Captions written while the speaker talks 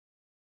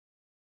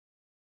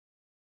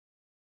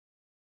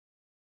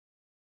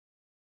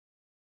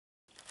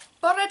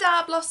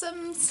Borada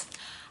blossoms!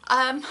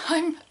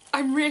 I'm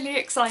really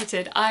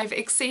excited. I've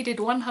exceeded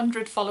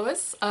 100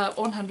 followers,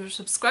 100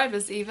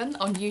 subscribers even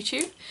on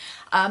YouTube.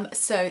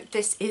 So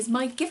this is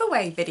my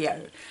giveaway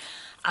video.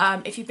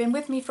 If you've been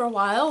with me for a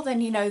while,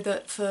 then you know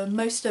that for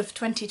most of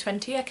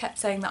 2020 I kept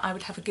saying that I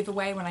would have a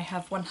giveaway when I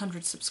have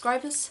 100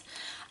 subscribers.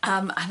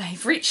 And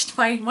I've reached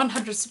my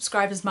 100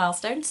 subscribers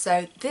milestone,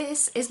 so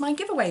this is my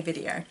giveaway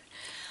video.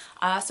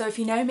 So if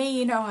you know me,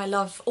 you know I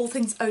love all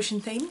things ocean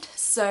themed.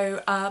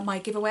 So my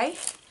giveaway,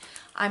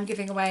 I'm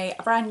giving away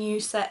a brand new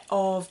set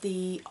of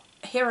the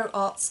Hero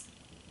Arts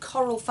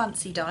Coral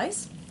Fancy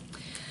dies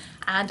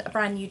and a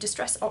brand new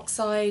Distress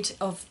Oxide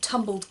of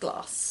tumbled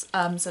glass.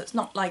 So it's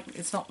not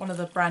one of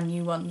the brand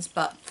new ones,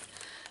 but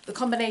the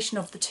combination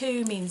of the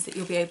two means that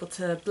you'll be able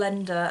to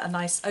blend a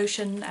nice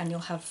ocean and you'll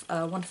have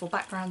wonderful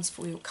backgrounds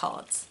for your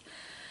cards.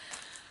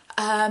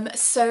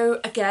 So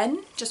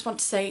again, just want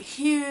to say a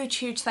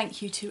huge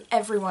thank you to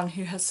everyone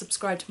who has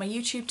subscribed to my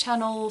YouTube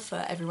channel,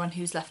 for everyone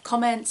who's left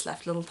comments,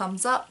 left little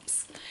thumbs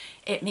ups.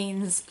 It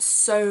means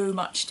so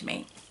much to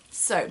me.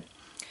 So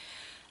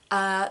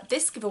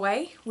this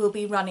giveaway will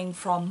be running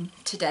from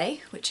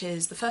today, which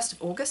is the 1st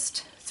of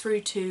August,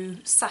 through to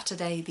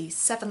Saturday the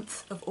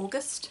 7th of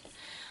August.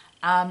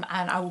 And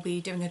I will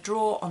be doing a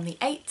draw on the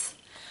 8th.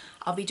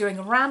 I'll be doing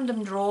a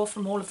random draw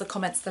from all of the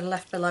comments that are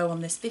left below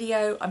on this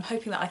video. I'm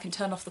hoping that I can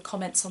turn off the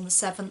comments on the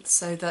 7th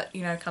so that,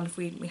 you know, kind of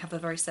we have a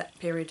very set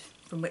period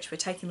from which we're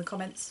taking the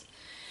comments.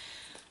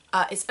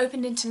 It's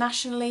opened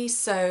internationally,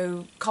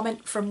 so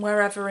comment from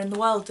wherever in the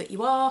world that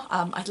you are.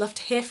 I'd love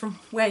to hear from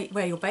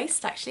where you're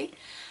based, actually.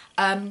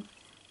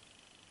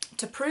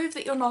 To prove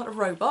that you're not a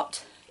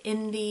robot,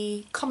 in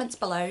the comments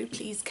below,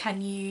 please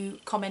can you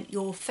comment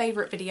your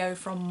favourite video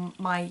from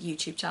my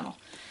YouTube channel.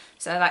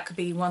 So that could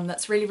be one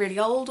that's really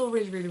old or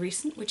really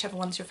recent, whichever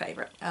one's your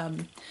favourite.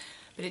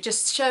 But it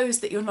just shows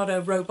that you're not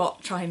a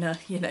robot trying to,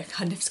 you know,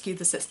 kind of skew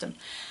the system.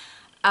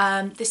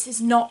 This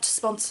is not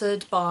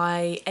sponsored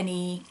by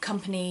any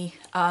company.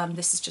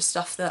 This is just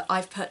stuff that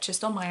I've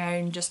purchased on my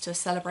own just to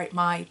celebrate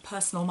my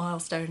personal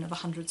milestone of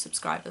 100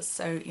 subscribers.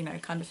 So, you know,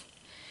 kind of,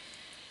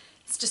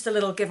 it's just a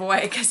little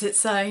giveaway because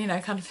it's, you know,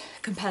 kind of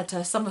compared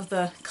to some of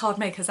the card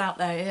makers out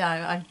there, you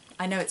know,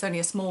 I know it's only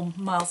a small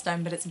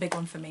milestone, but it's a big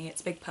one for me. It's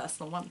a big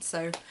personal one.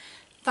 So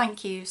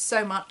thank you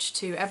so much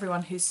to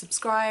everyone who's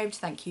subscribed.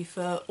 Thank you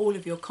for all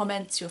of your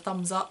comments, your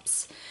thumbs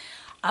ups,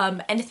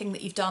 anything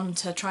that you've done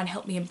to try and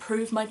help me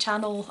improve my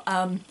channel.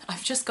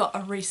 I've just got I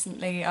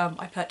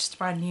purchased a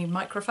brand new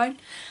microphone.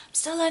 I'm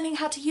still learning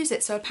how to use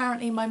it. So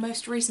apparently my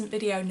most recent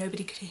video,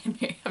 nobody could hear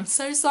me. I'm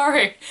so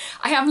sorry.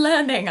 I am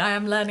learning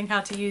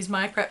how to use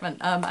my equipment,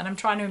 and I'm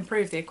trying to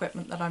improve the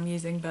equipment that I'm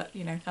using, but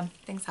you know,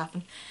 things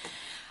happen.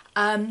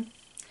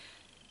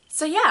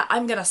 So yeah,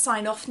 I'm gonna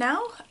sign off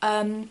now.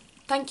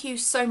 Thank you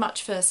so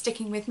much for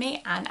sticking with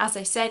me, and as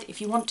I said,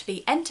 if you want to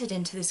be entered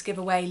into this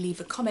giveaway,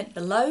 leave a comment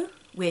below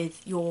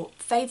with your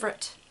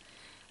favourite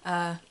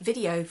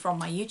video from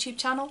my YouTube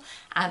channel,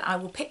 and I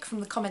will pick from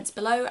the comments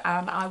below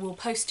and I will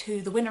post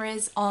who the winner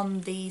is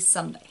on the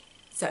Sunday.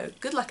 So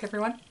good luck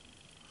everyone.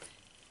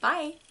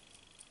 Bye!